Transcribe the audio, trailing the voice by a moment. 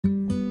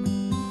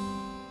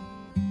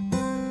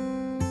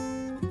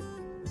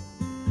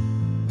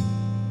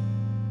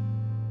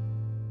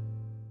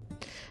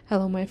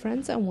Hello my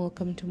friends and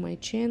welcome to my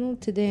channel.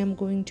 Today I'm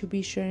going to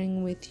be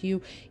sharing with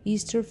you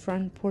Easter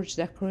front porch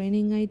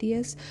decorating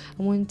ideas.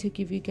 I want to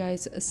give you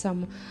guys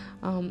some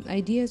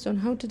ideas on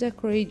how to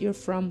decorate your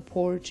front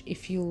porch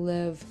if you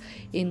live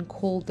in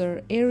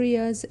colder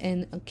areas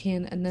and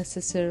can't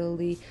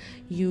necessarily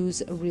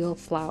use real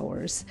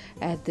flowers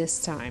at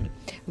this time.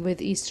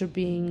 With Easter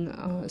being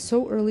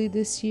so early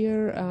this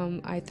year,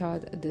 I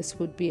thought this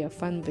would be a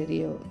fun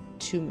video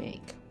to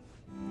make.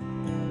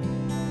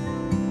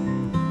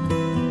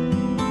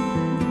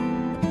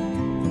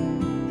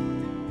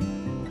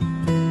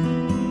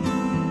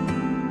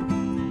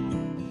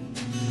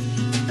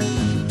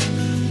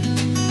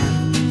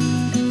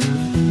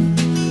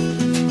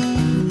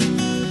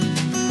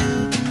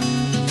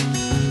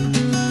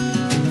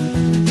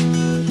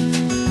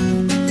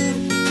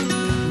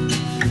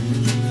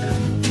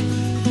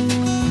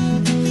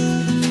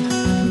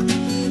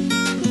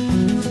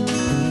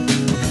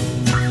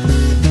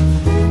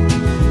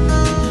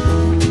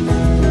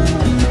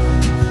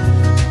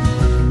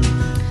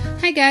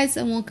 Hi guys,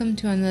 and welcome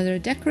to another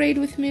decorate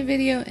with me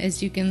video.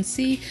 As you can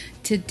see,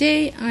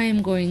 today I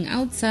am going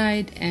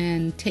outside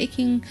and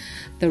taking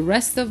the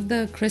rest of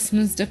the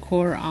Christmas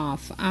decor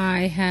off.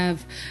 I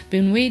have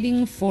been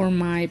waiting for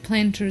my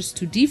planters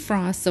to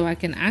defrost so I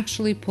can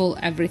actually pull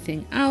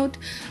everything out.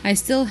 I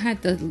still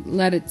had the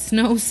let it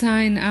snow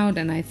sign out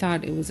and I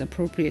thought it was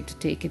appropriate to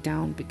take it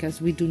down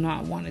because we do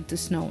not want it to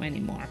snow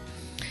anymore.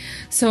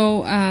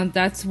 So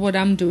that's what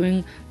I'm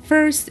doing.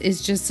 First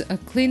is just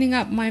cleaning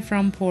up my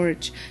front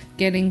porch,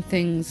 getting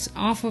things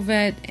off of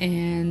it,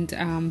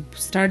 and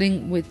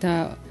starting with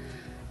a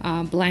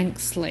blank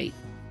slate.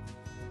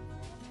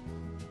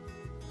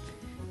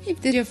 If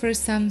this is your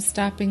first time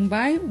stopping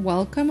by,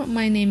 welcome.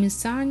 My name is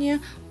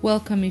Sonja.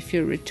 Welcome if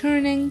you're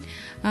returning.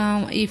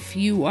 If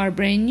you are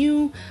brand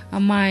new,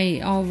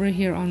 over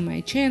here on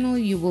my channel,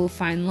 you will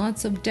find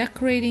lots of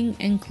decorating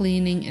and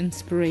cleaning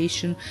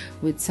inspiration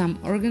with some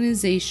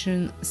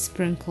organization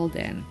sprinkled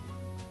in.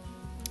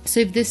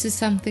 So if this is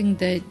something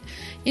that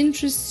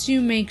interests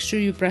you, make sure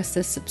you press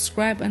the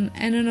subscribe and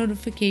a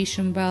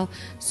notification bell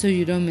so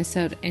you don't miss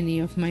out any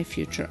of my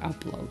future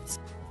uploads.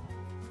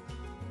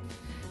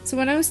 So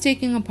when I was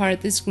taking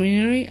apart this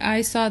greenery,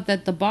 I saw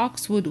that the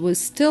boxwood was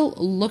still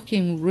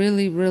looking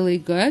really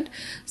good.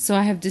 So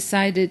I have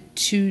decided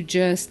to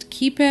just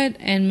keep it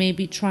and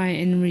maybe try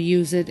and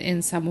reuse it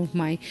in some of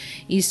my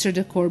Easter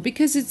decor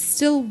because it's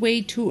still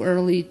way too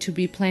early to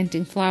be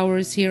planting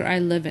flowers here. I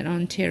live in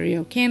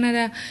Ontario,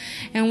 Canada,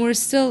 and we're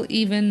still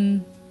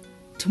even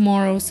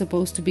tomorrow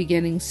supposed to be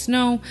getting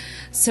snow.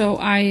 So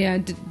I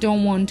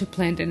don't want to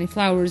plant any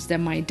flowers that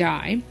might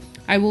die.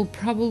 I will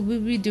probably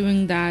be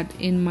doing that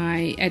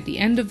at the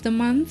end of the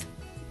month.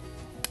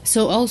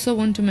 So also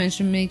want to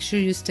mention, make sure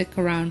you stick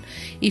around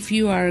if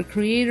you are a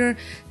creator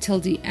till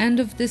the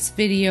end of this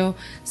video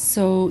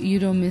so you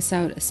don't miss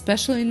out a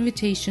special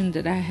invitation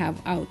that I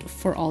have out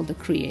for all the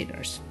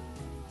creators.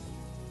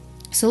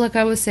 So like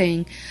I was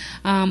saying,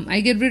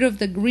 I get rid of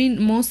the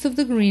most of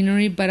the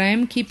greenery, but I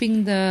am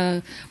keeping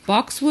the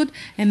boxwood,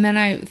 and then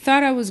I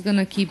thought I was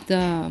gonna keep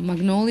the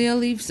magnolia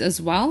leaves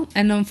as well,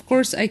 and of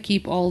course I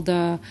keep all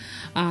the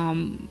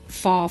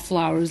fall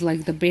flowers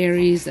like the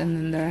berries, and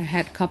then there I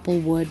had couple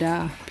wood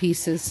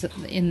pieces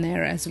in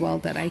there as well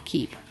that I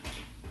keep.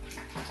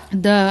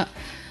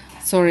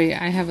 Sorry,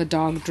 I have a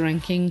dog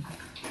drinking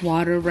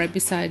water right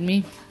beside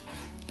me.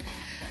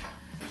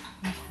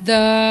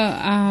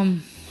 The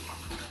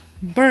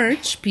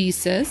birch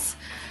pieces,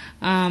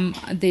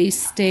 they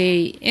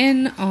stay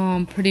in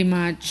pretty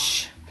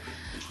much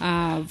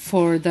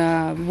for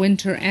the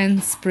winter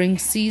and spring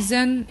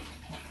season.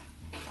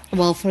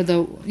 Well, for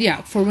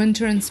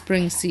winter and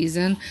spring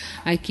season,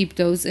 I keep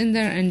those in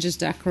there and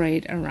just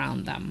decorate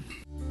around them.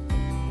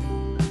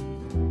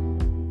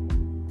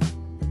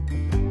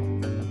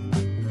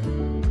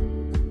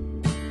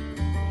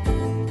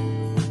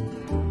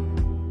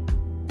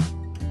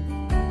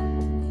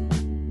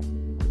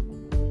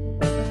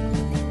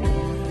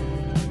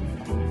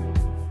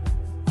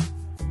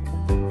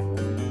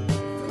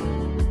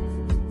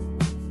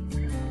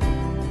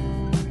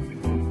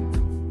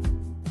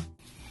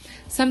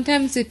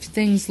 Sometimes if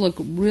things look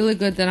really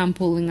good that I'm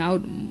pulling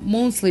out,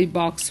 mostly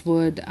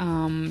boxwood,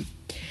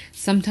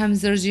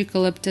 sometimes there's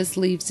eucalyptus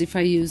leaves if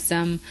I use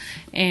them,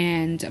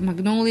 and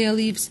magnolia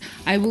leaves.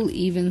 I will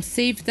even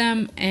save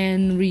them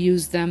and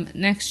reuse them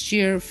next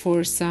year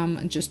for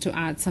just to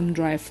add some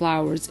dry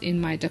flowers in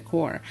my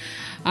decor.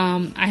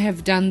 I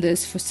have done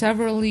this for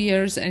several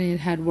years and it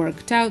had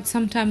worked out.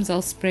 Sometimes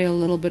I'll spray a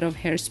little bit of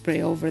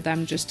hairspray over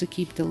them just to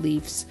keep the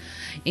leaves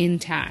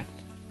intact.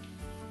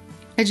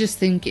 I just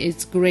think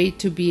it's great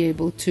to be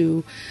able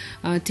to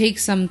take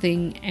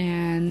something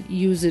and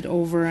use it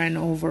over and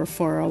over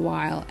for a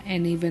while,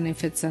 and even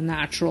if it's a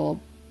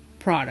natural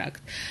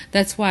product.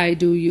 That's why I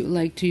do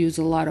like to use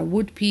a lot of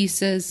wood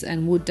pieces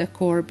and wood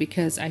decor,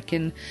 because I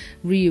can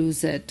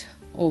reuse it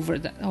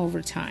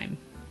over time.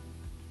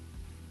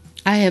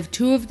 I have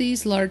 2 of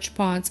these large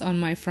pots on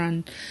my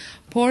front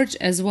porch,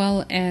 as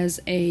well as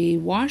a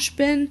wash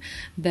bin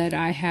that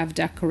I have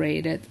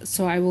decorated.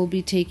 So I will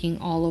be taking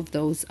all of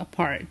those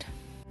apart.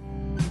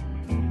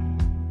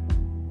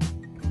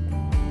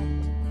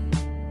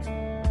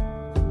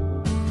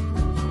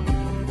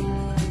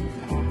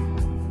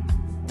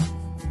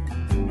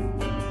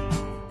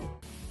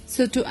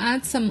 So to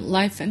add some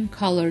life and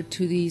color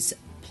to these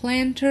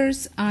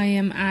planters, I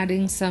am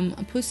adding some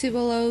pussy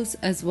willows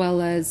as well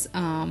as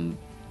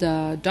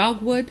the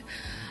dogwood.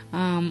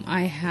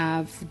 I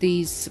have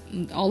these,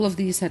 all of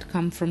these had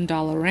come from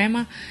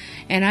Dollarama,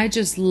 and I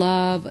just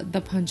love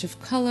the punch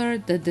of color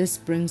that this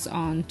brings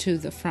on to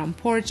the front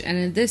porch, and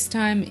at this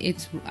time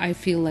I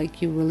feel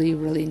like you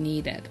really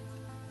need it.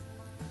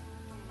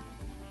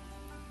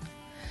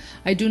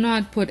 I do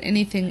not put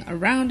anything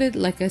around it.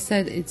 Like I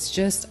said, it's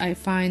just I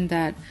find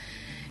that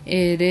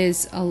it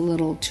is a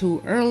little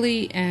too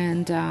early,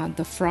 and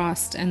the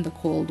frost and the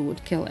cold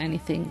would kill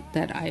anything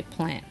that I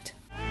plant.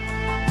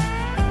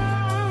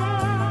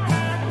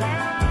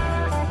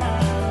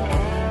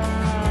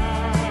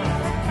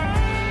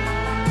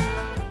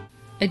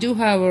 I do,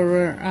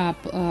 however,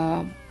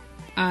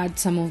 add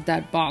some of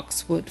that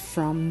boxwood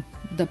from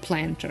the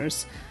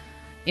planters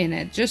in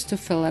it just to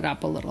fill it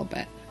up a little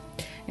bit.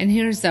 And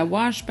here's that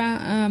wash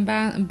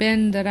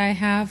bin that I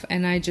have,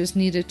 and I just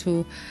needed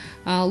to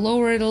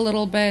lower it a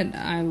little bit.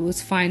 I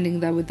was finding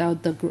that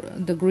without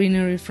the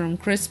greenery from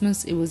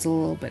Christmas, it was a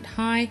little bit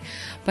high,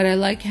 but I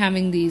like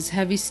having these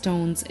heavy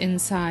stones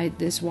inside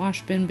this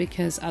wash bin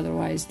because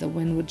otherwise the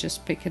wind would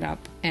just pick it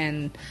up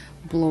and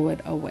blow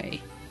it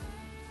away.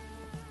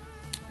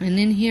 And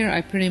in here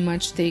I pretty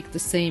much take the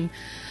same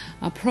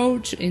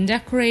approach in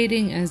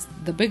decorating as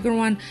the bigger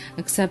one,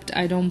 except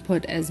I don't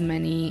put as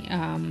many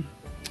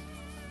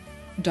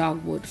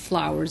dogwood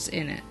flowers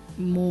in it.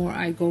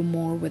 I go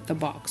more with the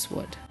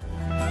boxwood.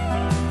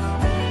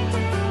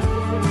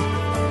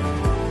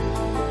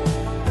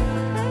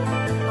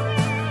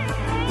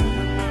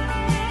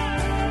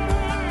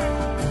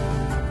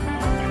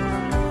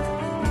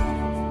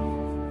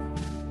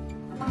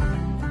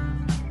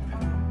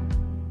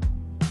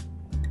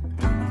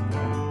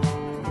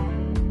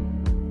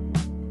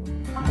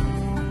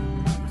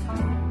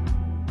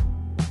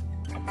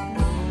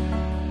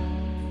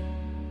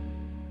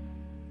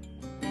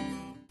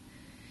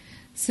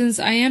 Since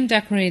I am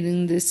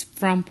decorating this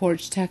front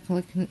porch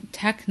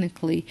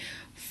technically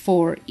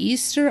for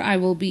Easter, I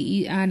will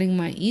be adding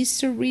my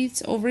Easter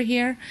wreaths over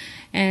here.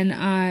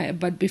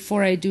 But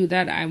before I do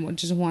that, I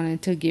just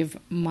wanted to give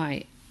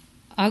my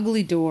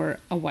ugly door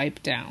a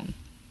wipe down.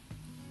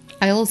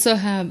 I also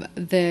have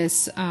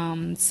this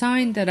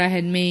sign that I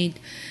had made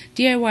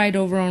DIY'd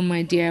over on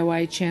my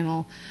DIY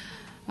channel.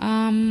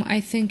 I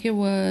think it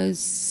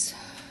was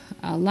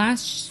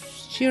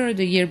last year or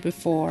the year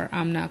before,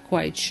 I'm not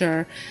quite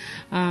sure.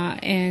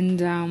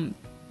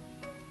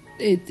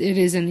 It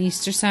is an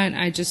Easter sign.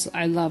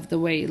 I love the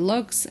way it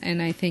looks,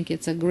 and I think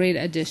it's a great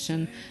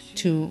addition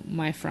to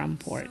my front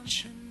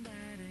porch.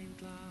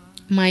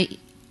 My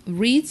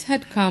wreaths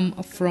had come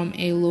from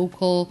a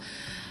local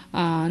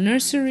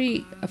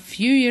nursery a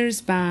few years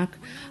back.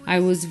 I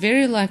was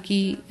very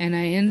lucky, and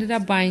I ended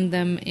up buying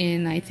them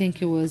in, I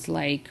think it was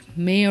like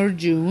May or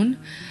June,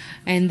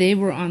 and they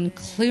were on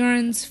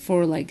clearance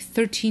for like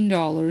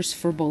 $13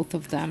 for both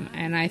of them,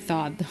 and I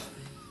thought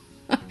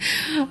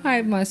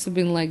I must have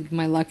been like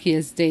my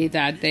luckiest day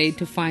that day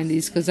to find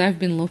these, because I've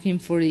been looking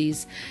for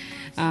these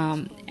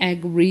egg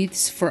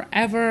wreaths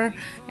forever,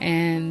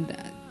 and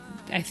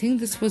I think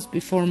this was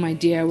before my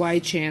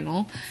DIY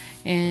channel,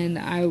 and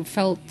I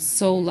felt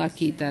so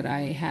lucky that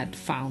I had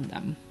found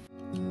them.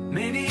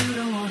 Maybe you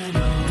don't want to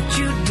know, but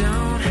you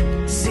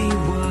don't see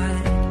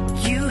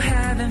what you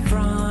have in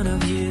front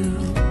of you,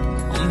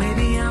 or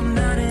maybe I'm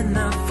not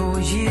enough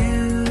for you.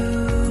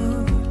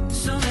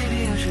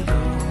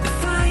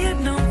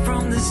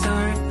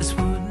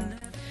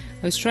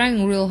 I was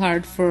trying real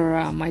hard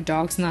for my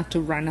dogs not to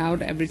run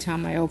out every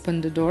time I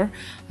open the door.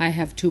 I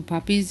have two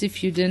puppies,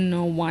 if you didn't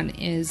know. One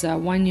is a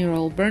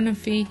 1-year-old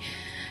Bernafee,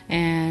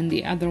 and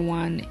the other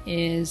one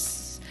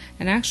is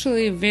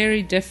actually a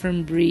very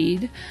different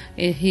breed.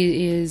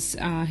 His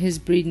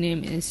breed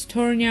name is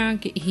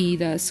Tornyak. He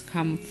does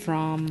come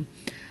from,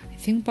 I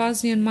think,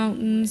 Bosnian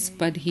mountains,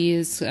 but he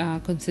is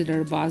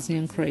considered a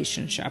Bosnian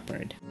Croatian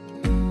Shepherd.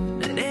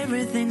 That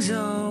everything's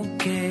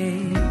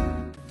okay.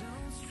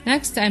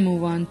 Next, I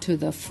move on to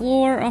the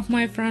floor of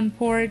my front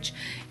porch,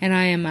 and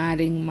I am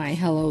adding my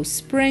Hello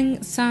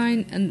Spring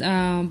sign and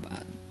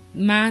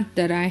mat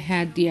that I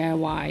had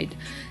DIY'd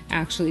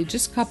actually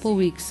just a couple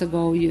weeks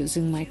ago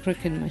using my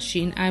Cricut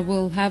machine. I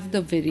will have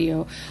the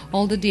video,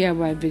 all the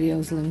DIY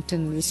videos linked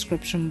in the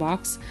description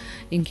box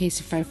in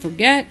case if I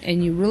forget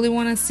and you really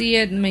want to see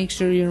it. Make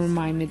sure you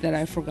remind me that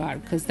I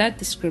forgot, because that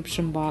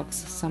description box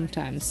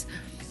sometimes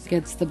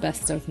gets the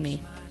best of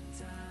me.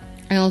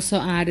 I also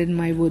added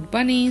my wood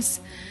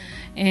bunnies,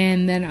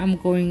 and then I'm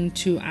going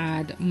to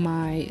add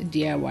my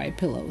DIY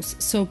pillows.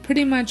 So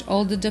pretty much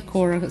all the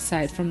decor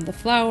aside from the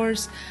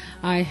flowers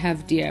I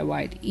have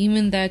DIY'd.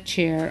 Even that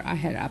chair I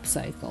had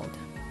upcycled.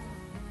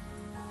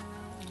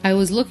 I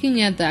was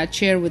looking at that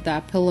chair with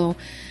that pillow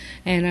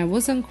and I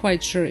wasn't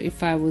quite sure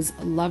if I was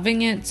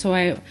loving it, so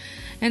I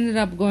ended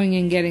up going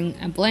and getting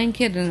a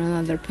blanket and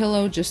another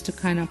pillow just to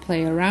kind of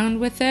play around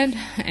with it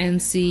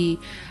and see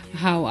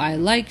how I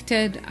liked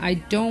it. I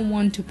don't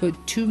want to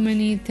put too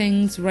many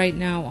things right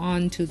now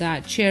onto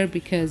that chair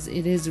because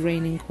it is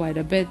raining quite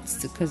a bit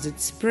because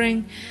it's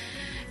spring,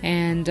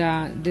 and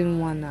didn't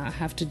want to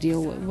have to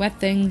deal with wet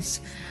things,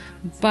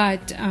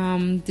 but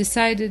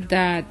decided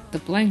that the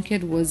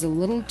blanket was a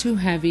little too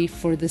heavy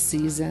for the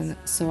season,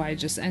 so I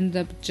just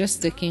ended up just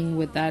sticking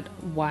with that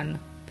one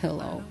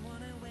pillow.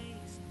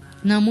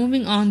 Now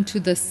moving on to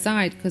the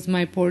side, because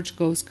my porch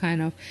goes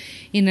kind of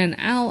in an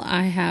L,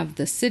 I have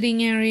the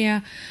sitting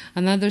area,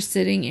 another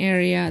sitting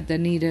area that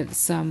needed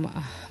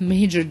some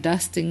major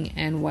dusting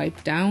and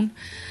wipe down.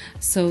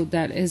 So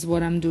that is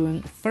what I'm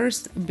doing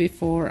first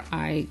before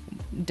I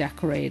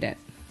decorate it.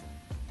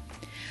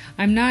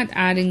 I'm not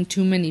adding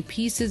too many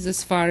pieces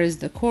as far as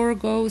the decor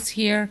goes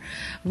here.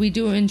 We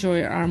do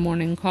enjoy our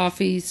morning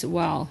coffees.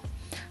 Well,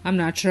 I'm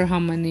not sure how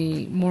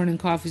many morning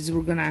coffees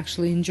we're going to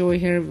actually enjoy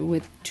here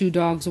with two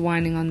dogs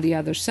whining on the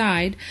other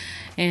side.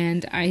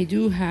 And I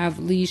do have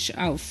leash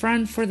out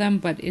front for them,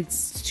 but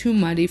it's too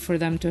muddy for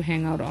them to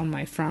hang out on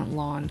my front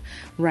lawn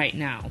right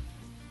now.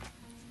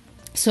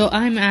 So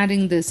I'm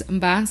adding this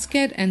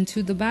basket, and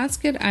to the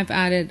basket I've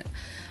added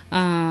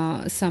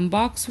some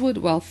boxwood.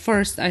 Well,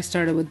 first I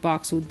started with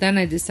boxwood, then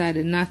I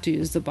decided not to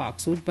use the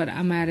boxwood, but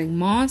I'm adding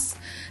moss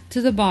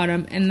to the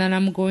bottom, and then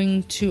I'm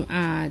going to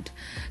add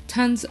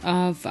tons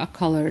of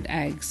colored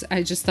eggs.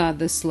 I just thought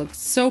this looked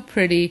so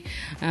pretty,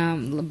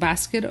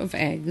 basket of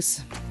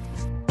eggs.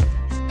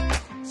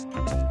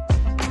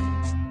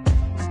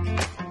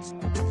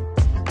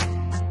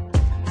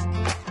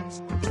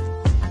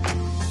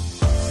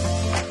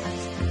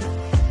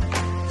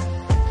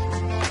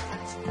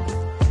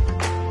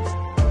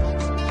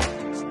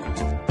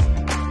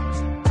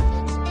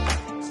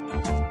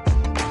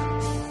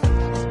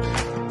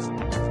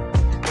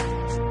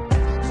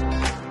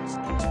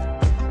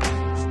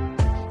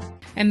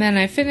 And then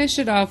I finish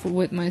it off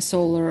with my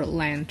solar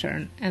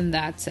lantern, and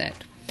that's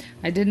it.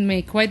 I didn't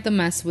make quite the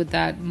mess with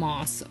that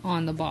moss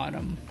on the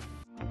bottom.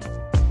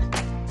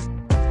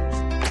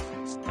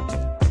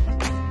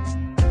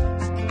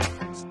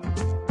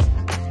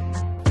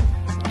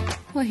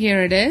 Well,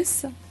 here it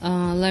is.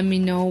 Let me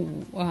know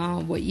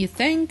what you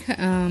think.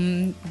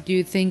 Do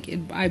you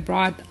think I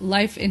brought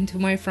life into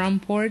my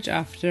front porch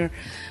after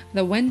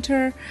the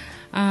winter?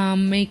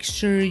 Make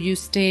sure you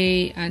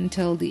stay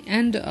until the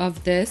end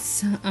of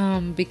this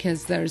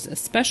because there's a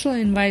special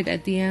invite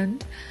at the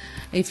end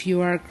if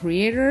you are a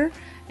creator.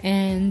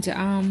 And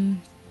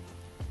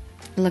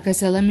like I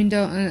said, let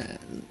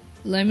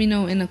me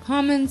know in the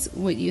comments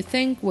what you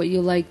think, what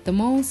you like the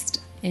most,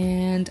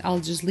 and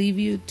I'll just leave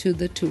you to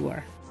the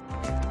tour.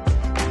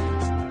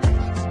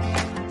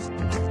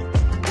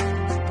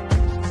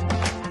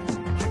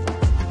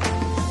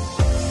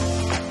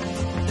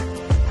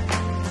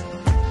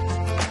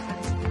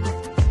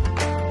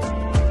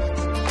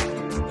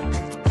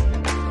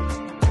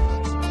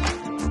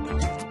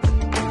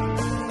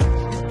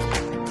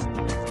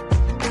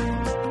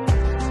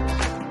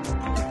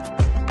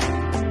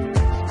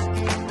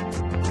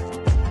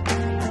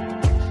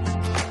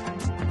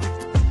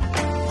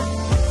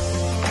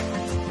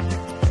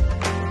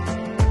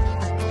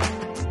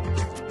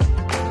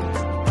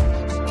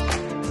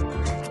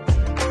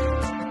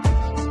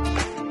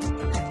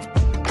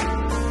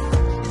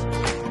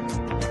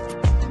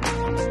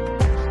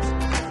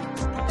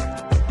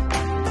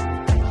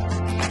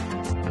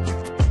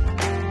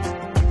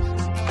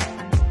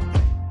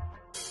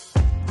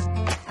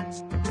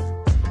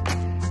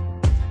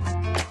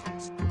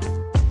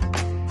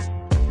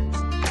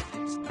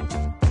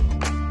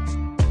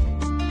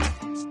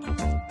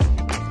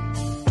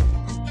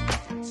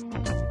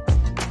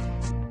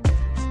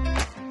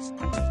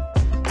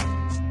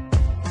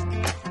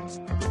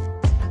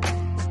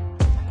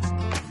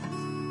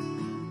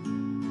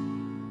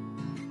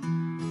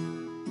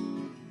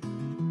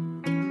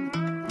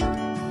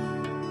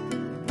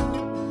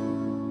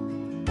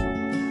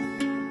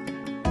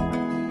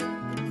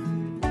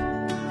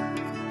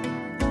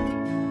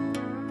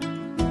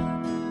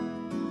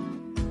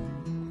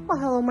 Well,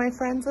 hello my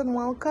friends and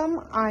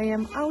welcome. I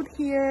am out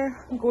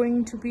here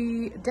going to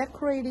be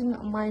decorating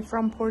my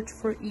front porch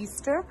for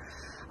Easter,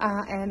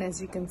 and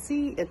as you can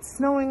see, it's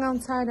snowing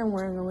outside. I'm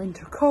wearing a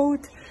winter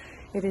coat.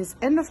 It is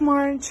end of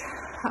March.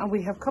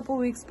 We have a couple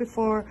weeks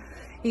before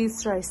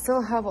Easter. I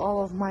still have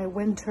all of my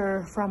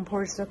winter front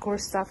porch decor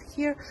stuff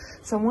here,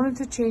 so I wanted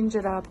to change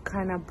it up,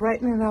 kind of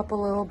brighten it up a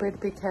little bit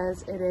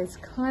because it is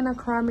kind of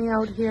crummy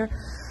out here.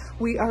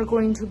 We are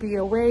going to be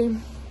away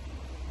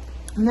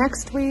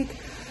next week,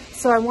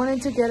 so I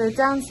wanted to get it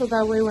done so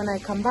that way when I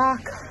come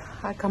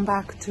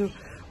back to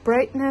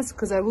brightness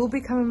because I will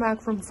be coming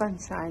back from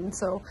sunshine.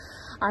 So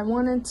I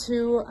wanted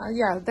to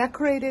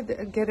decorate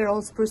it, get it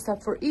all spruced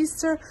up for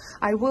Easter.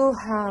 I will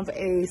have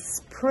a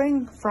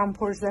spring from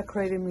Porch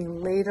decorating me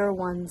later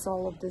once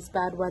all of this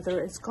bad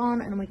weather is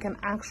gone, and we can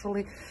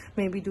actually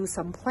maybe do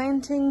some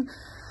planting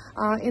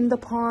in the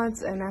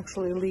pots and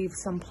actually leave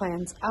some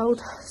plants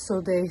out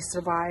so they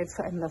survive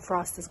and the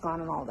frost is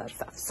gone and all that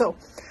stuff. So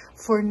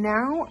for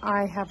now,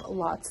 I have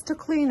lots to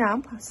clean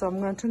up, so I'm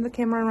going to turn the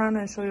camera around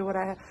and show you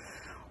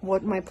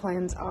what my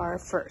plans are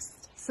first.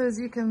 So as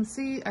you can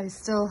see, I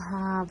still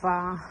have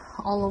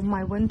all of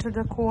my winter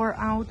decor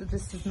out.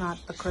 This is not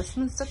the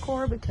Christmas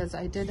decor because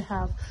I did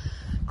have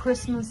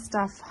Christmas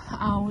stuff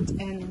out,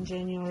 and in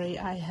January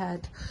I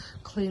had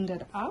cleaned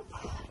it up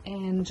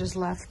and just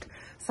left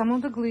some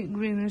of the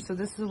greenery. So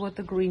this is what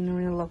the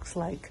greenery looks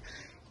like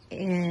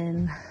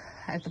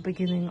at the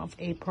beginning of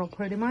April,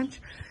 pretty much,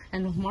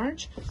 end of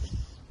March.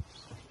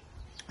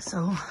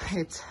 So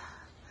it's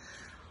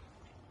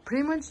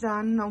pretty much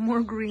done, no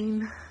more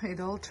green.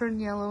 It all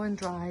turned yellow and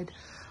dried,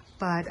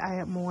 but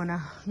I want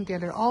to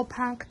get it all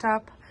packed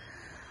up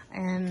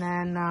and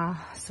then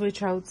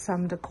switch out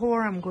some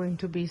decor. I'm going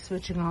to be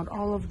switching out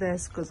all of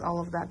this because all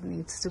of that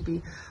needs to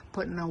be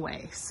put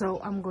away. So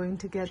I'm going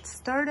to get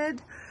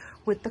started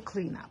with the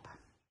cleanup.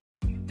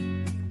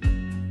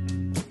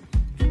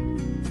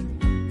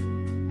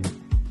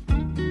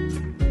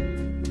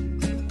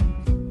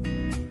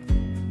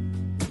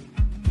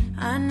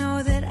 I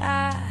know that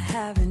I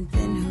haven't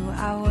been who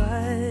I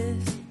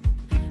was.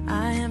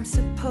 I am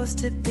supposed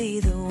to be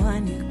the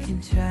one you can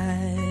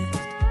trust.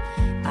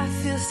 I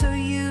feel so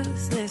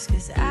useless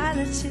cause I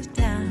let you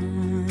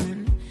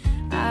down.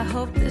 I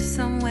hope there's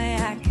some way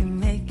I can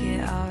make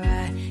it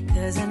alright,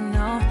 cause I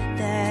know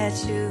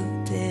that you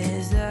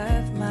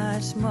deserve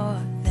much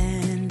more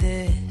than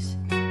this.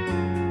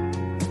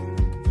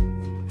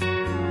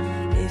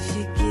 If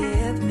you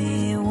give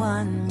me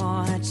one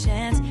more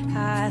chance,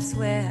 I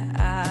swear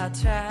I'll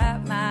try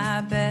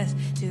my best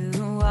to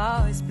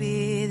always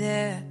be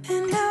there.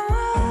 And I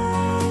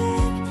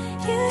want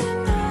you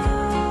to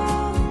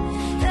know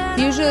that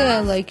Usually I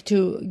like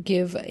to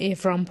give a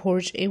From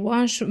Porch a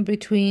wash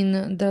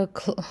between the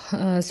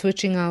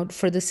switching out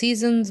for the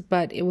seasons,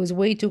 but it was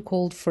way too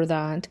cold for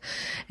that,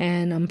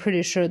 and I'm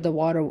pretty sure the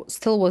water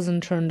still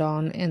wasn't turned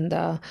on in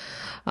the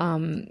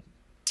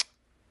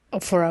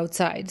for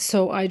outside.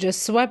 So I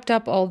just swept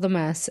up all the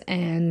mess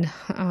and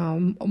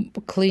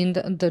cleaned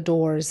the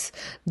doors,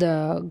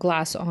 the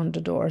glass on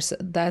the doors.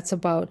 That's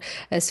about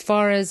as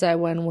far as I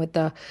went with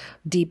the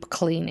deep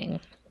cleaning.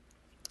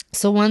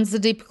 So once the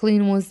deep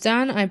clean was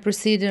done, I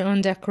proceeded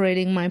on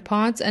decorating my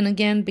pots. And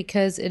again,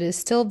 because it is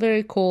still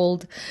very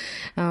cold,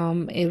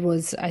 it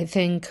was, I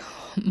think,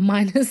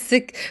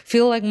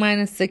 feel like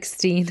minus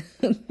 16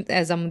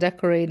 as I'm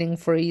decorating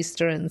for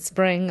Easter and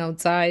spring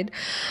outside.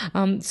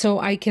 So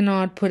I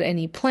cannot put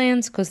any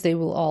plants because they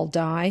will all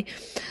die.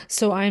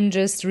 So I'm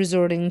just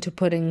resorting to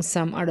putting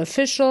some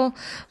artificial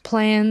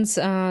plants,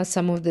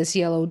 some of this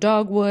yellow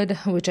dogwood,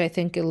 which I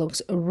think it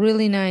looks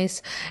really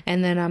nice.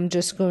 And then I'm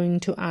just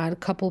going to add a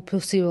couple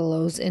pussy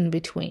willows in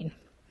between.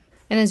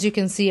 And as you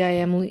can see, I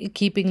am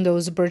keeping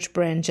those birch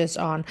branches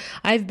on.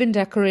 I've been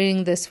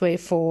decorating this way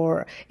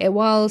for a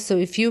while, so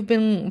if you've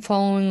been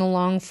following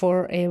along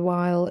for a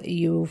while,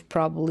 you've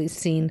probably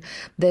seen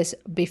this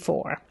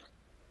before.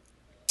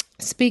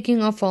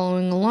 Speaking of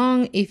following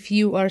along, if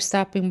you are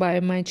stopping by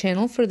my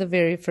channel for the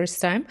very first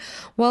time,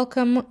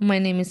 welcome. My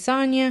name is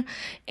Sonja,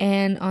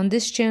 and on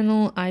this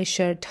channel I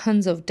share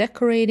tons of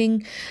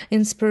decorating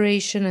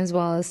inspiration as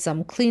well as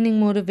some cleaning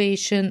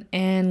motivation,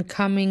 and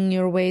coming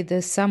your way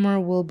this summer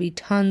will be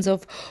tons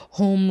of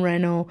home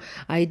reno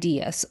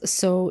ideas.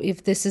 So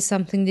if this is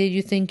something that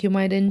you think you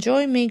might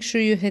enjoy, make sure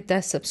you hit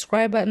that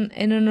subscribe button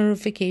and a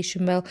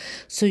notification bell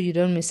so you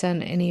don't miss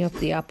on any of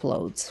the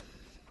uploads.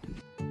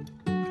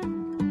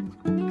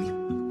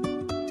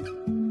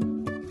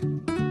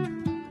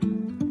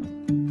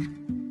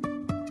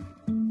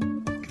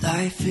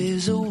 life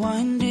is a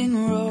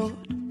winding road,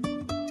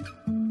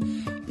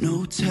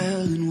 no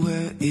telling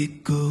where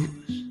it goes.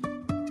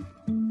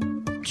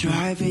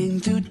 Driving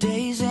through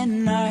days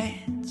and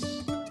nights,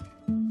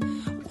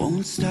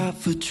 won't stop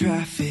for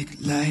traffic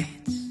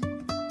lights.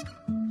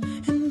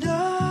 And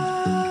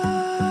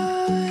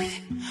I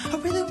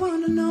really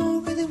wanna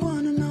know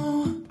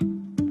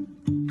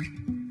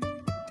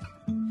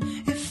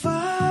if I'll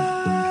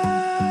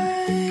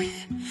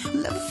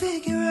ever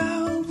figure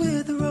out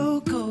where the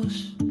road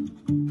goes.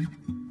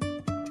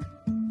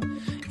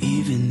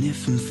 Even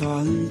if I'm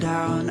falling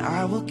down,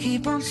 I will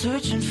keep on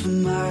searching for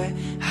my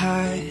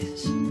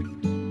highs.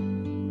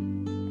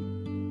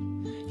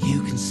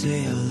 You can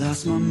say I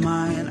lost my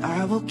mind,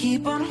 I will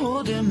keep on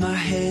holding my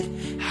head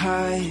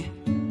high.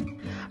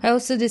 I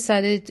also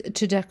decided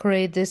to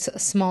decorate this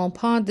small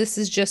pot. This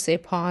is just a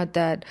pot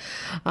that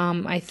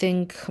I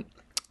think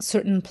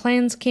certain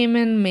plants came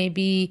in,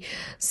 maybe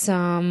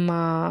some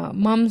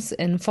months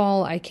in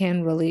fall, I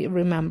can't really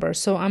remember.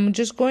 So I'm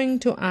just going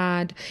to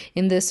add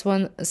in this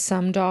one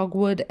some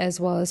dogwood as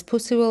well as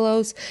pussy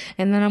willows,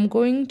 and then I'm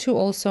going to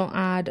also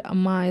add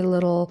my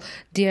little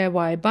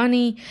DIY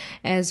bunny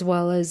as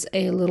well as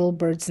a little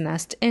bird's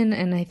nest in,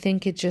 and I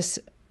think it just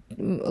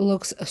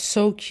looks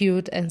so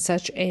cute and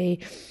such a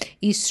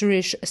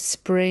Easterish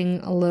spring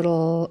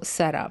little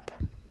setup.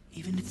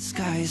 Even if the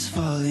sky is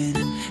falling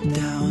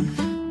down,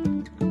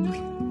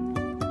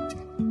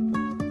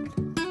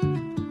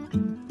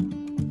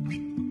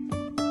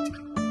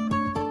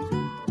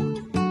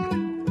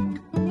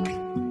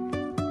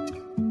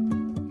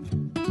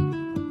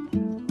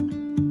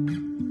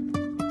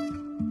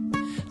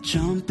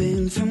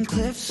 jumping from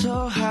cliffs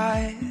so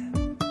high,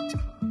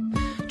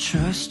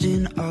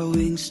 trusting our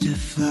wings to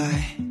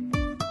fly.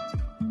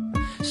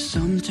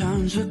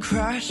 Sometimes we're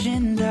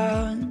crashing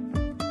down,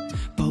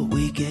 but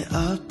we get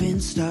up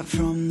and start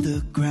from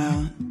the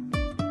ground.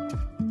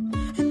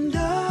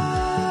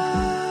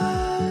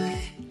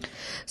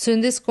 So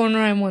in this corner,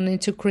 I wanted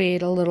to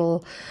create a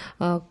little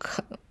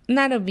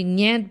not a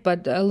vignette,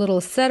 but a little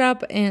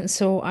setup, and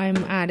so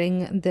I'm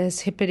adding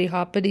this hippity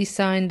hoppity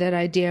sign that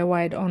I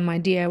DIY'd on my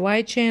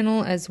DIY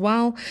channel as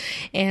well,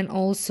 and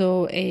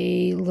also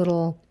a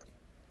little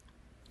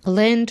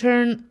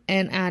lantern,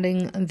 and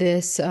adding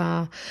this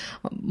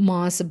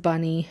moss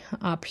bunny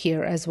up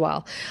here as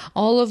well.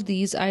 All of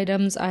these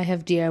items I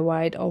have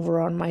DIY'd over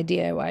on my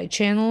DIY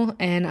channel,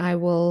 and I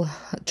will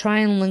try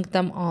and link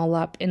them all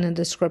up in the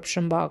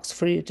description box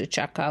for you to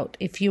check out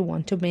if you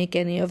want to make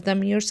any of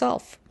them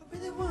yourself.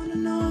 Really wanna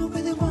know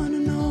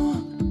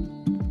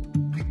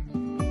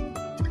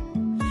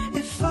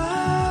if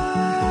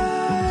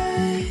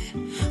I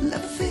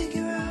never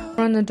figure out.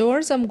 On the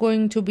doors, I'm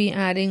going to be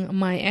adding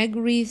my egg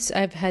wreaths.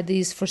 I've had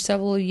these for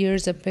several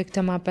years and picked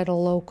them up at a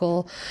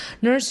local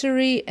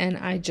nursery, and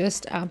I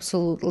just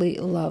absolutely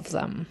love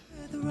them.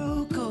 The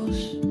road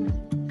goes.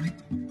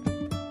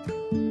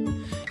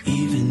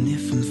 Even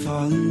if I'm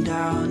falling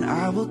down,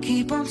 I will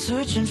keep on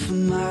searching for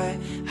my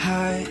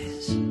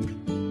highs.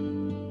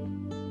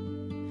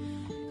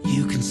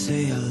 You can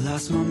say I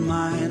lost my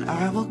mind,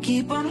 I will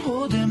keep on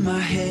holding my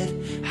head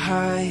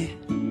high.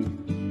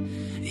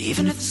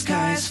 Even if the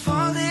sky is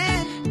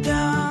falling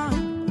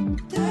down,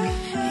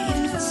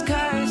 even if the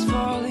sky is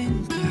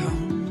falling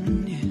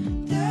down,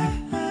 yeah.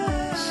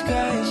 The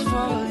sky is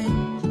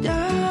falling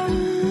down.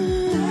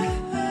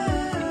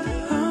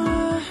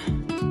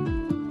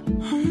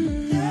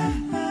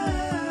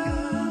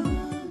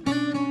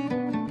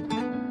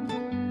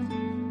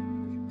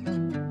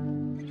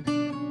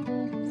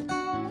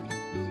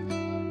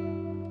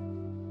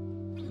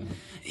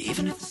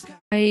 Even if the sky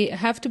I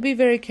have to be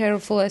very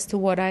careful as to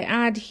what I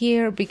add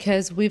here,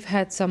 because we've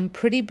had some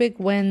pretty big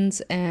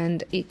winds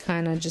and it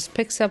kind of just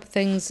picks up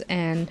things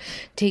and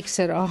takes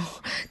it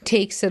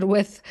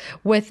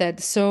with it.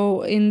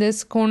 So in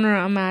this corner,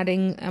 I'm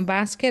adding a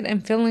basket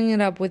and filling it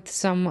up with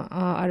some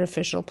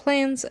artificial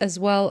plants, as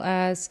well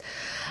as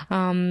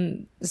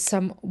some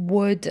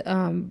wood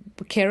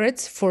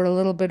carrots for a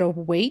little bit of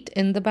weight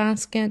in the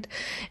basket.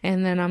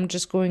 And then I'm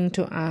just going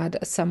to add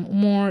some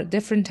more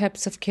different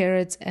types of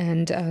carrots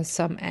and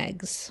some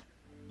eggs.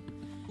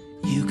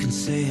 You can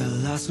say I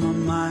lost my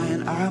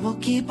mind, I will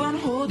keep on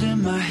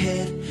holding my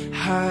head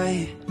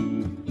high.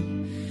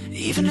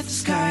 Even if the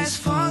sky is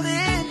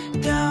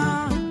falling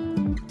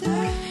down,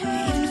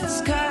 even if the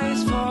sky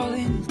is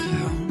falling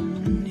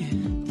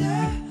down,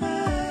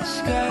 yeah. The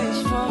sky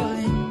is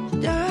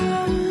falling down.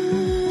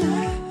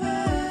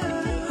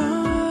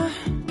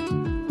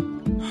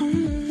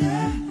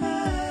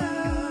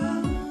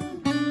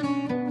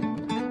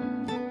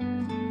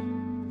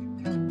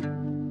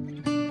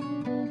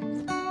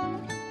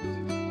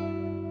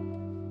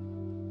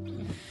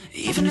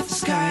 Even if the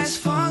sky is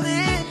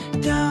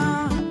falling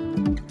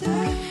down,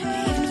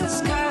 even if the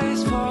sky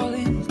is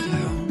falling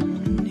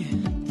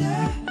down,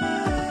 yeah.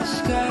 The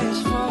sky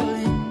is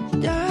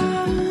falling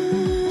down.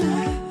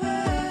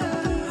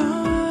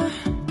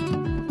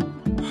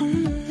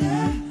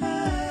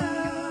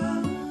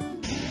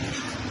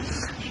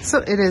 So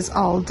it is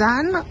all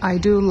done. I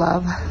do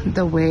love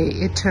the way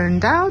it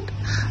turned out.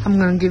 I'm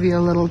going to give you a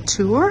little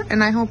tour,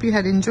 and I hope you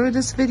had enjoyed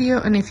this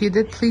video. And if you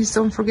did, please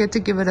don't forget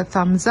to give it a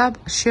thumbs up,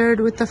 share it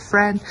with a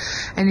friend,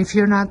 and if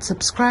you're not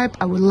subscribed,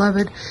 I would love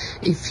it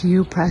if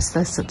you press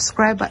the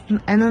subscribe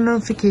button and the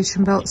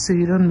notification bell so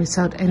you don't miss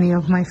out any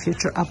of my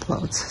future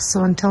uploads.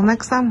 So until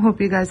next time,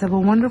 hope you guys have a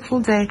wonderful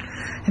day,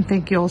 and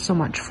thank you all so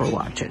much for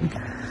watching.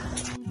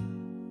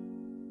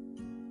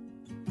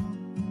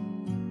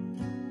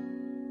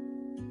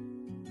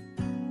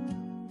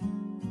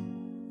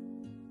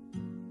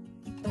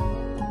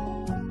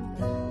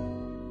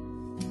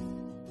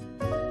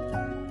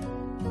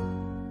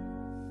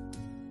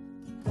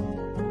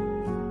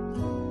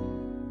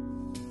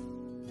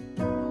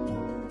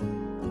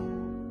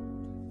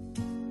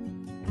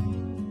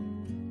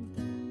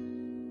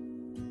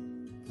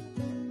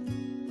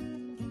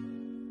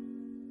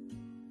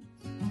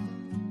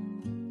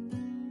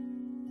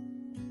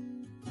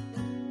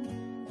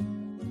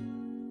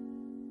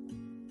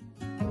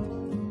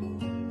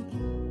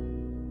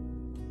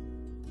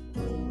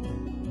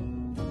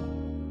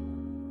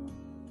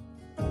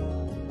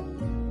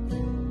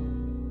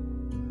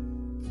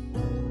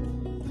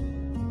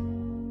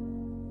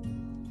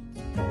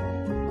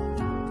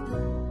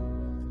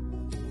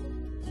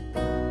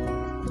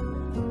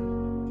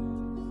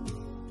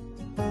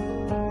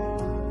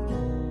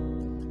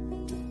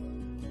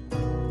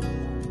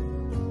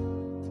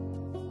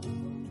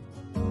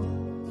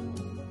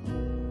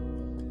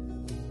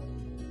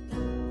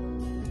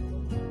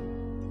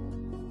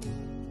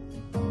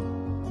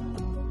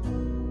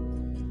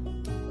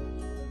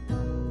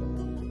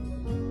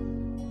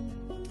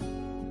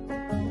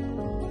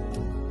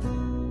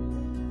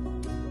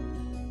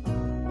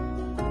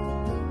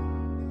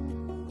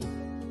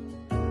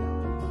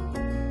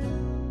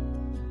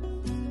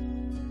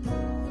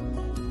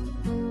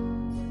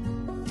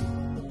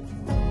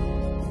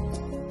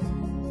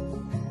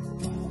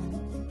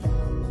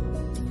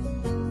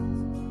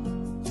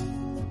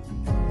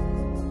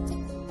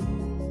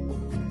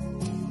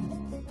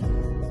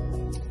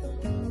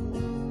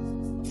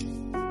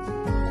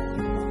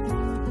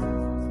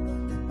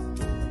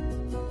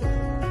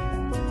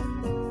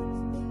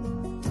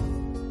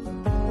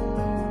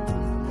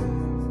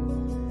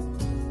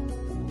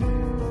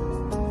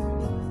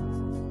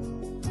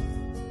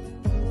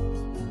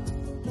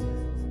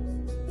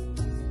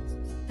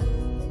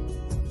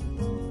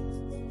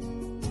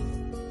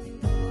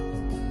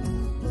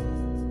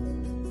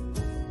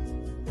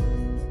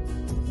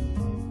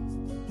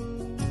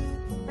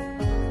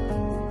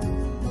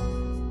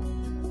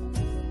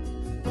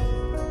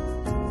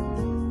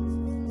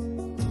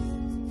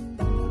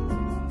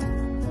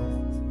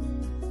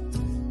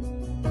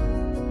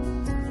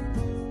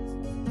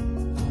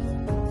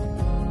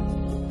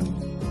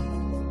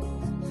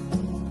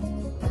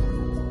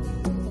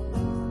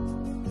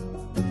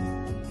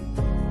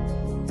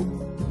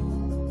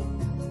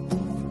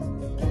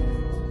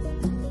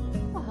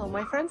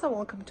 my friends, and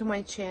welcome to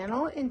my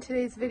channel. In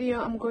today's video,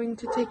 I'm going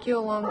to take you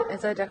along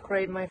as I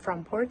decorate my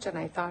front porch, and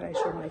I thought I'd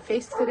show my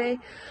face today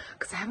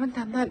because I haven't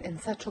done that in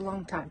such a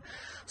long time.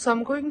 So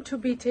I'm going to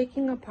be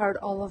taking apart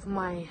all of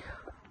my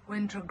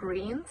winter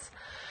greens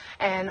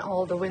and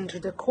all the winter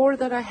decor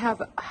that I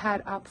have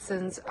had up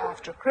since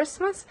after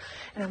Christmas,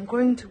 and I'm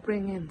going to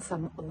bring in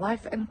some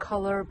life and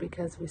color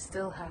because we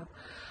still have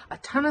a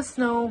ton of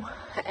snow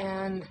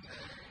and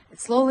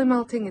it's slowly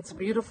melting. It's a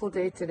beautiful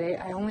day today.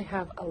 I only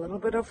have a little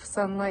bit of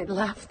sunlight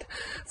left,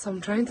 so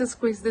I'm trying to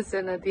squeeze this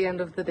in at the end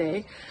of the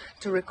day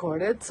to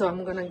record it. So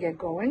I'm gonna get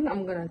going.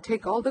 I'm gonna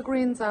take all the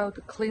greens out,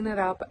 clean it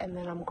up, and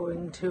then I'm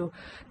going to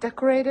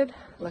decorate it,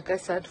 like I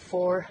said,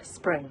 for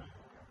spring.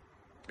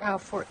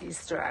 For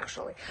Easter,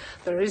 actually.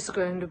 There is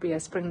going to be a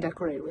spring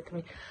decorate with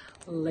me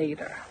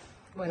later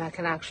when I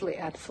can actually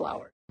add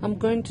flowers. I'm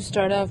going to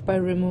start off by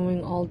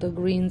removing all the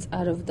greens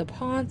out of the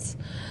pots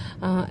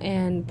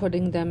and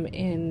putting them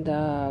in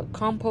the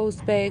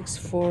compost bags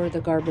for the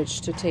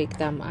garbage to take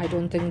them. I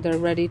don't think they're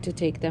ready to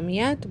take them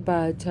yet,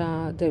 but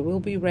they will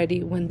be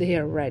ready when they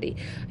are ready.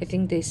 I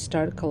think they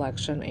start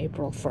collection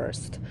April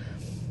 1st.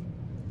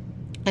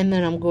 And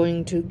then I'm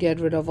going to get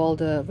rid of all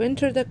the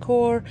winter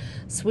decor,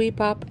 sweep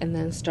up, and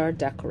then start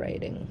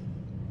decorating.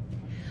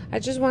 I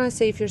just want to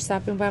say, if you're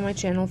stopping by my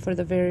channel for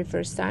the very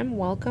first time,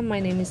 welcome.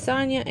 My name is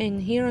Sonja,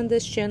 and here on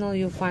this channel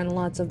you'll find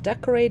lots of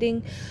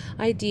decorating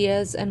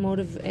ideas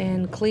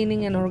and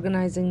cleaning and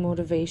organizing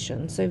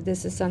motivation. So if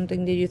this is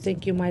something that you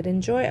think you might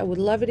enjoy, I would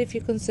love it if you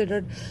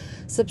considered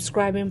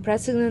subscribing,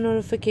 pressing the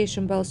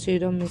notification bell so you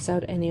don't miss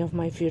out any of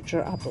my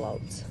future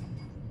uploads.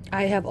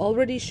 I have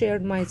already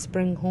shared my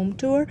spring home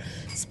tour,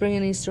 spring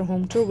and Easter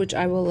home tour, which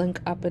I will link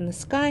up in the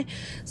sky,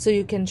 so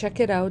you can check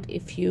it out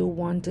if you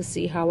want to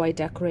see how I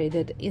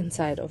decorated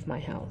inside of my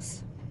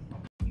house.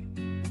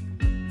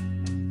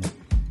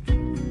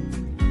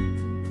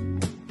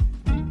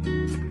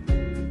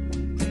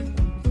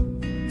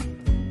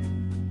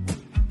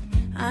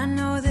 I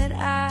know that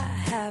I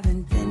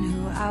haven't been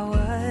who I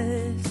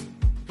was.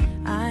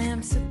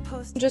 I'm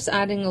just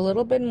adding a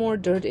little bit more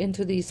dirt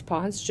into these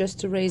pots just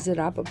to raise it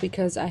up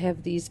because I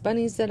have these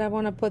bunnies that I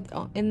want to put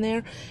in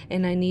there,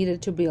 and I need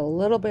it to be a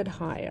little bit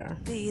higher.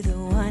 Be the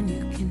one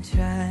you can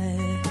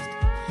trust.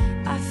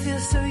 I feel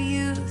so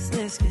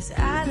useless because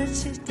I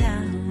let you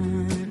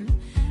down.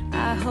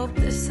 I hope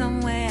there's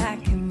some way I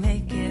can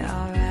make it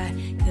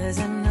alright, because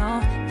I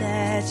know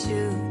that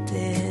you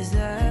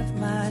deserve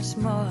much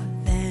more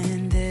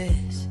than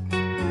this.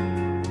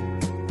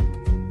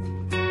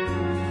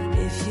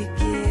 If you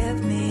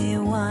give me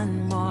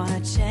one more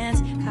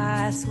chance,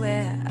 I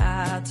swear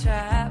I'll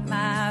try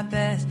my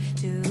best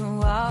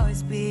to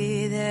always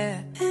be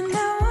there. And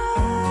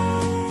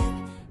I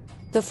would.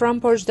 The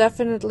front porch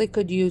definitely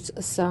could use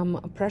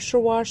some pressure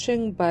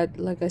washing, but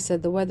like I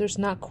said, the weather's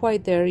not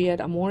quite there yet.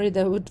 I'm worried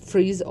that it would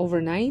freeze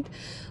overnight,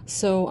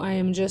 so I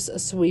am just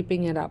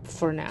sweeping it up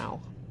for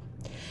now.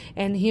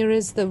 And here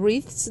is the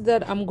wreaths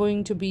that I'm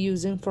going to be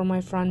using for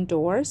my front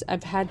doors.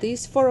 I've had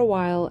these for a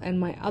while, and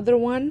my other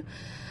one,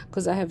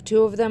 because I have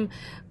two of them,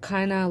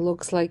 kind of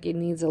looks like it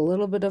needs a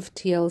little bit of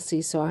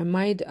TLC, so I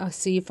might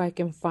see if I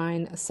can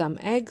find some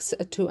eggs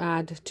to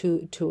add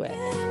to it.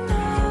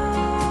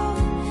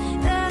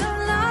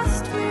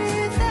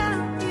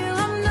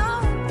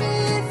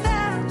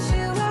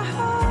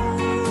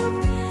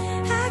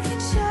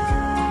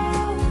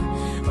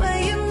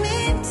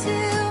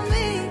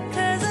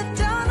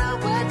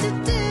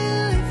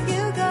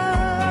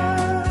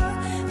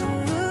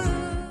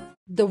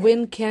 The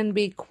wind can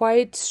be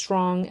quite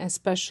strong,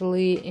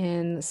 especially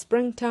in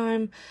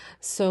springtime,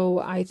 so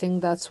I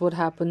think that's what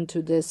happened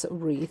to this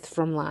wreath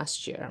from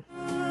last year.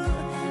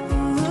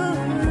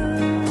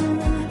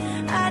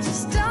 I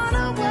just don't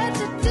know what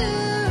to do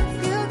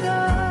if you go.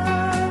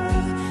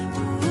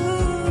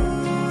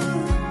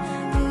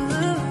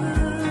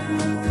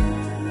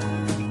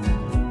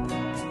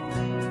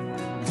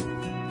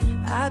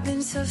 I've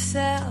been so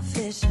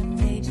selfish and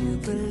made you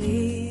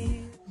believe.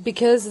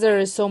 Because there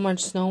is so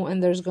much snow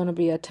and there's going to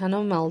be a ton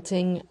of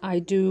melting, I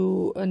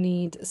do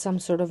need some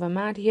sort of a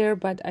mat here,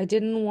 but I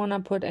didn't want to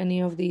put any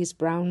of these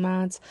brown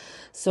mats,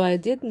 so I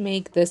did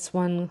make this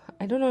one.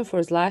 I don't know if it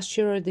was last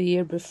year or the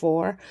year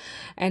before,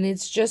 and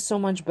it's just so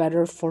much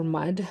better for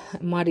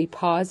muddy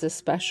paws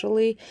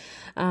especially.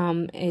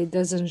 It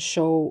doesn't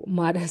show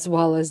mud as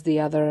well as the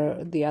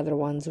other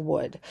ones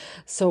would.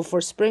 So for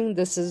spring,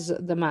 this is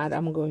the mat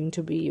I'm going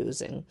to be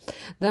using.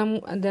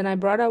 Then I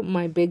brought out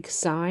my big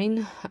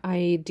sign.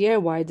 I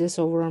DIY this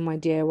over on my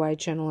DIY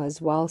channel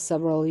as well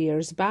several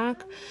years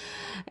back,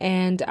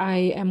 and I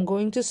am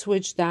going to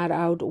switch that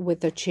out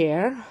with a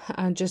chair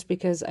just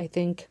because I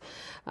think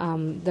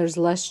there's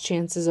less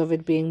chances of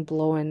it being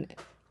blown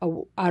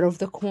out of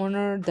the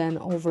corner than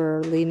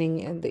over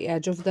leaning in the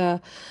edge of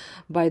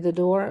by the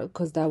door,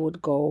 because that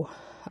would go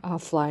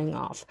flying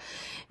off.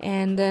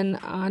 And then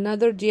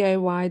another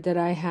DIY that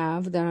I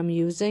have that I'm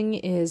using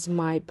is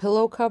my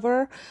pillow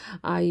cover.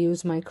 I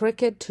use my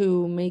Cricut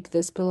to make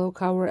this pillow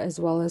cover, as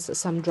well as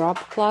some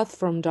drop cloth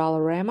from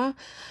Dollarama.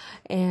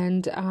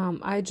 And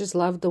I just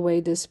love the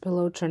way this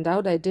pillow turned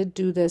out. I did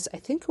do this, I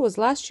think it was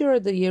last year or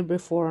the year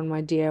before, on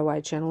my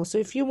DIY channel. So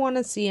if you want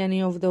to see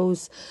any of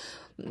these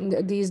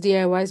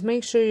DIYs,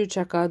 make sure you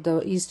check out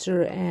the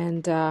Easter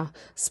and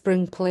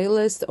spring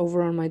playlist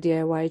over on my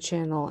DIY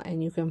channel,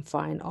 and you can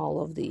find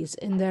all of these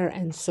in there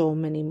and so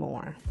many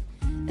more.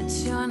 That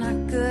you're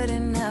not good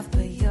enough,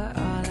 but you're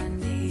all I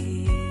need.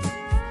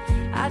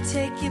 I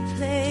take you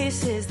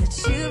places that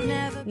you've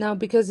never. Now,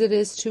 because it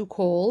is too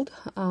cold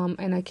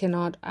and I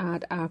cannot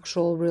add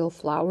actual real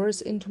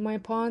flowers into my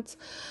pots,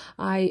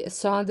 I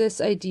saw this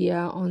idea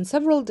on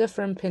several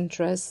different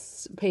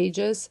Pinterest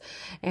pages,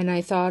 and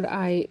I thought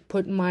I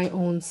put my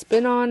own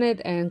spin on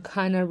it and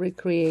kind of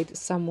recreate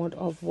somewhat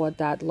of what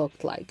that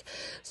looked like.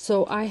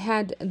 So I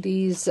had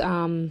these,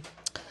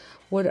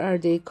 what are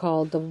they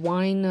called? The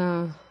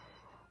vine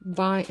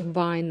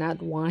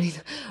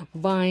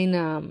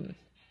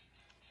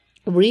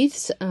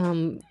wreaths,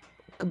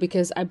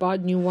 because I bought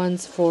new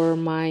ones for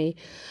my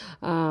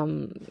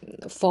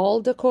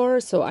fall decor.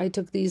 So I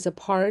took these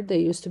apart. They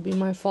used to be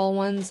my fall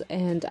ones,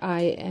 and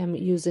I am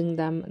using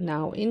them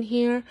now in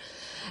here.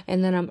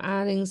 And then I'm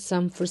adding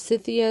some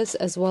forsythias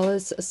as well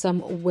as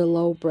some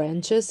willow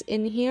branches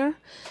in here.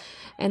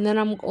 And then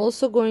I'm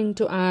also going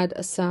to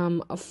add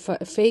some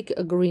fake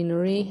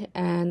greenery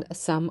and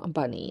some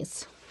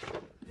bunnies.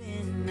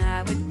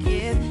 I would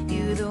give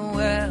you the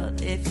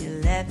world if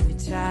you let me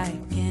try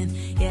again.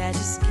 Yeah,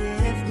 just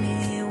give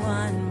me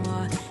one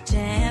more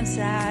chance.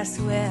 I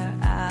swear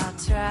I'll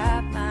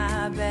try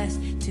my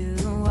best to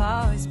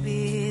always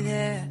be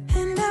there.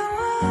 And I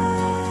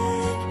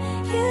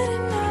want you to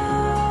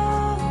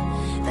know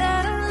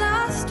that I'm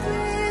lost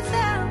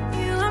without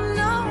you. I'm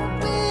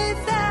not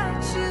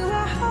without you.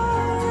 I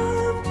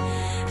hope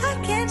I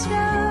can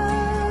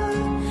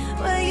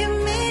show what you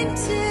mean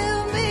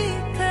to me,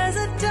 'cause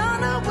I don't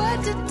know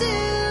what to do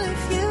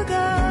if you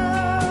go.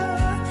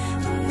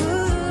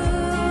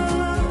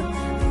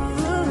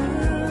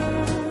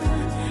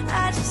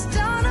 I just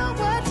don't know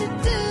what to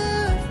do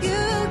if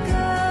you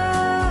go.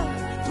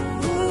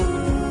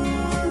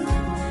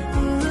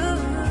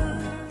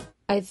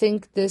 I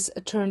think this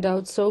turned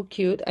out so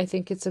cute. I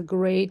think it's a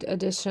great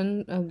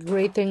addition, a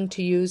great thing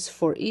to use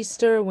for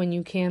Easter when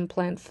you can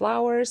plant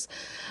flowers.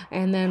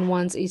 And then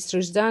once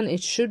Easter's done,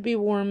 it should be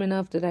warm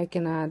enough that I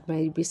can add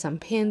maybe some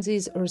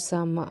pansies or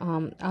some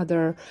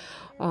other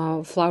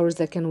flowers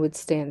that can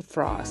withstand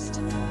frost.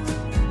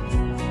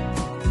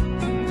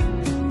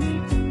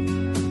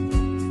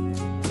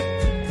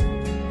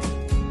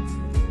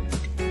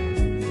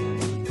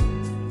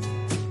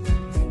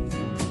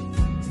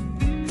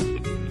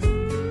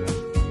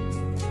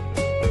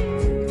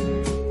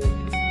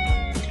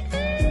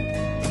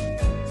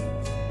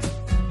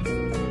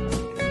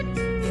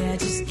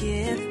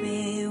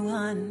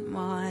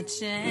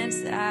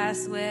 Chance, I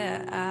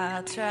swear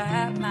I'll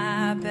try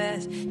my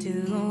best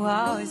to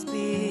always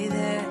be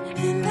there.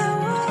 And I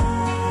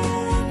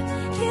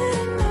want you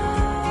to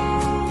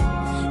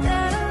know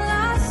that I'm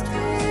lost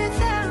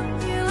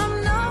without you.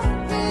 I'm not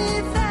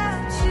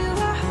without you.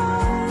 I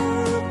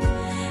hope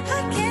I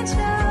can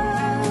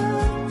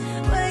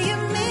show what you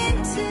mean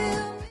to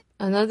me.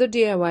 Another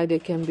DIY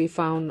that can be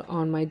found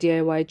on my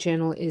DIY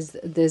channel is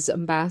this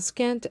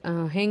basket,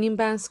 hanging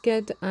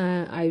basket.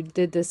 I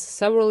did this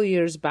several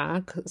years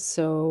back,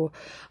 so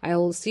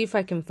I'll see if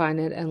I can find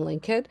it and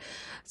link it.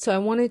 So I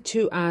wanted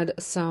to add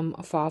some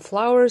fall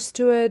flowers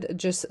to it,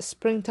 just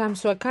springtime.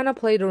 So I kind of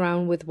played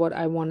around with what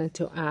I wanted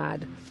to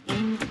add.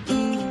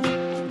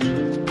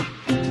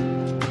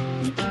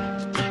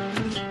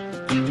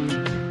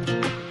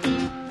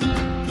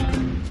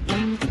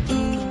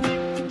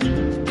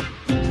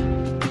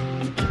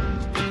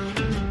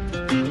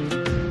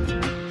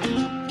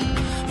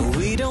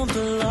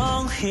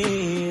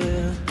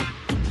 Here,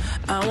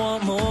 I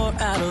want more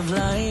out of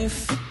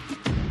life.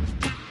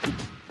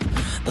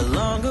 The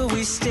longer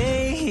we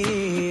stay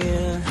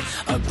here,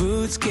 our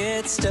boots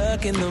get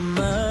stuck in the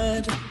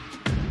mud.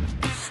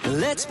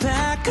 Let's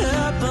pack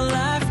up a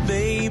life,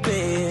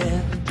 baby,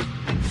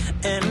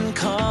 and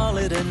call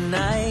it a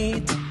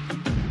night.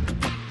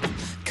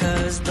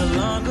 'Cause the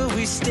longer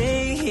we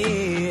stay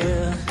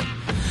here,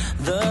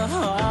 the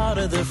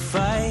harder the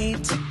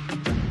fight.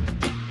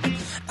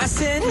 I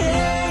said,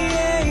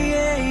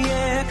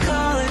 hey,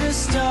 call it a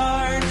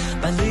start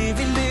by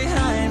leaving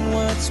behind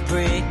what's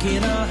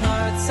breaking our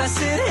hearts. I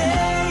said,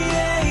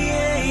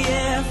 hey,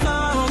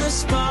 follow the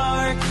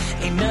spark.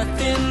 Ain't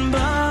nothing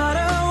but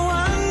a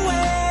one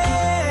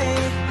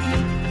way.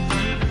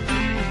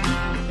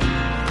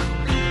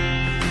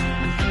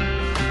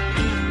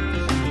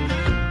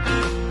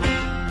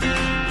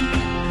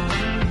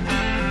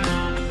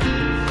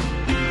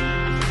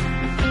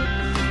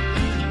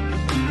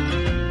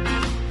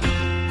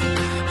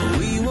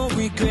 We won't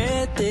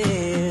regret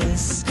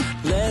this.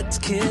 Let's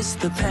kiss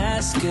the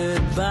past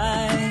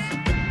goodbye.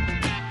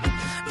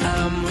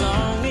 I'm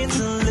longing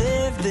to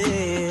live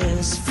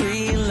this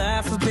free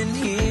life I've been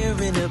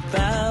hearing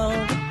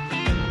about.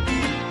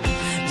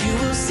 You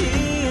will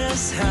see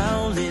us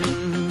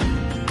howling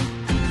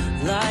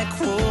like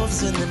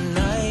wolves in the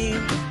night,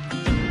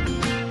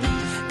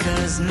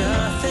 'cause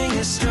nothing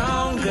is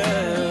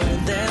stronger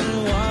than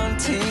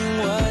wanting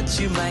what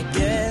you might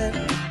get.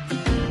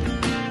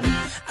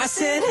 I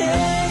said,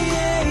 hey,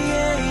 yeah,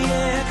 yeah,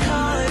 yeah,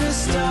 call it a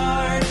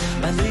start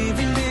by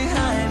leaving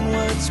behind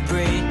what's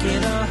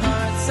breaking our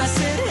hearts. I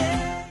said, hey.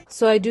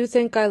 So I do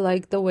think I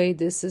like the way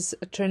this is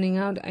turning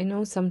out. I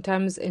know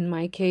sometimes in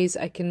my case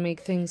I can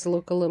make things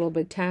look a little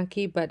bit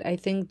tacky, but I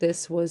think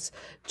this was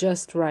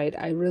just right.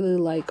 I really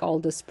like all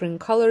the spring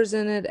colors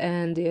in it,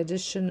 and the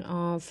addition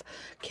of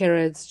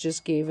carrots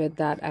just gave it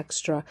that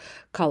extra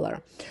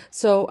color.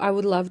 So I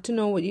would love to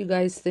know what you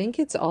guys think.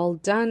 It's all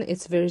done.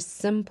 It's very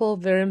simple,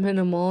 very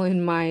minimal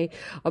in my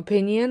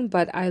opinion,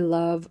 but I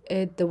love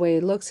it the way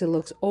it looks. It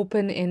looks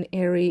open and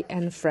airy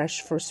and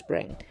fresh for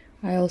spring.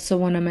 I also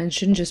want to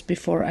mention just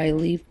before I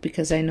leave,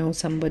 because I know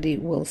somebody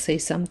will say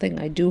something,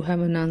 I do have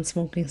a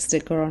non-smoking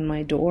sticker on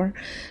my door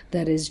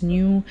that is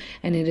new,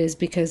 and it is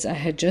because I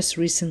had just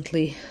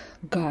recently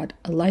got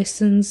a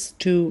license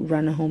to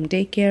run a home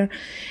daycare,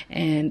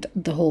 and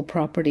the whole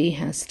property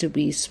has to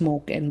be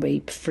smoke and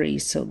vape free.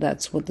 So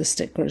that's what the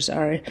stickers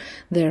are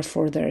there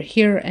for. They're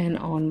here and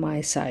on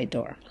my side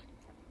door.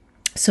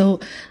 So,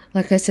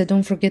 like I said,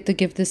 don't forget to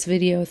give this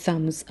video a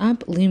thumbs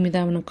up. Leave me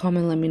down a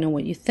comment. Let me know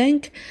what you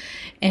think.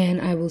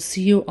 And I will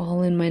see you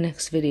all in my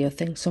next video.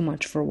 Thanks so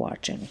much for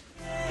watching.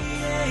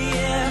 Yeah,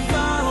 yeah,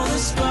 follow the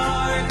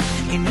spark.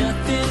 Ain't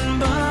nothing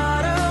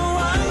but a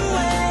one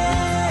way.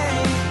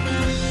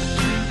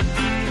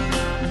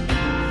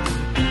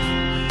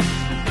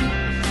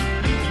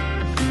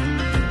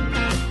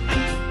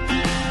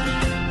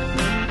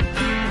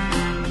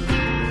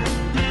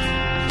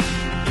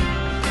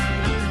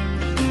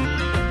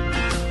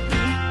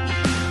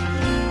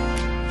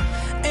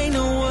 Ain't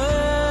no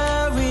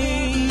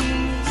worries.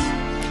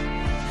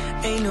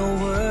 Ain't no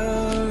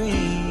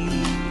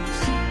worries.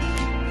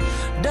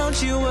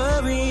 Don't you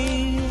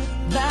worry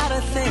about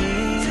a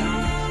thing.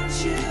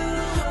 Don't you?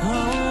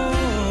 Oh,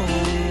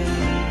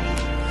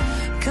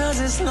 'cause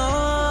as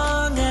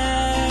long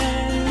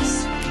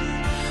as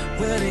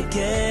we're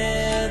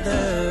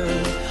together,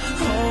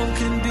 home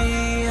can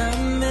be a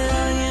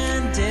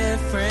million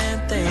different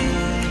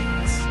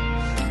things.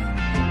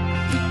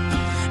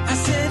 I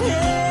said,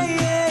 hey,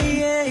 yeah,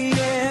 yeah,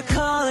 yeah,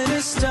 call it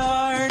a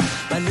start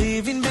by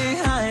leaving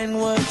behind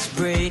what's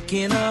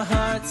breaking our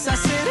hearts. I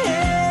said,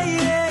 hey,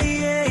 yeah.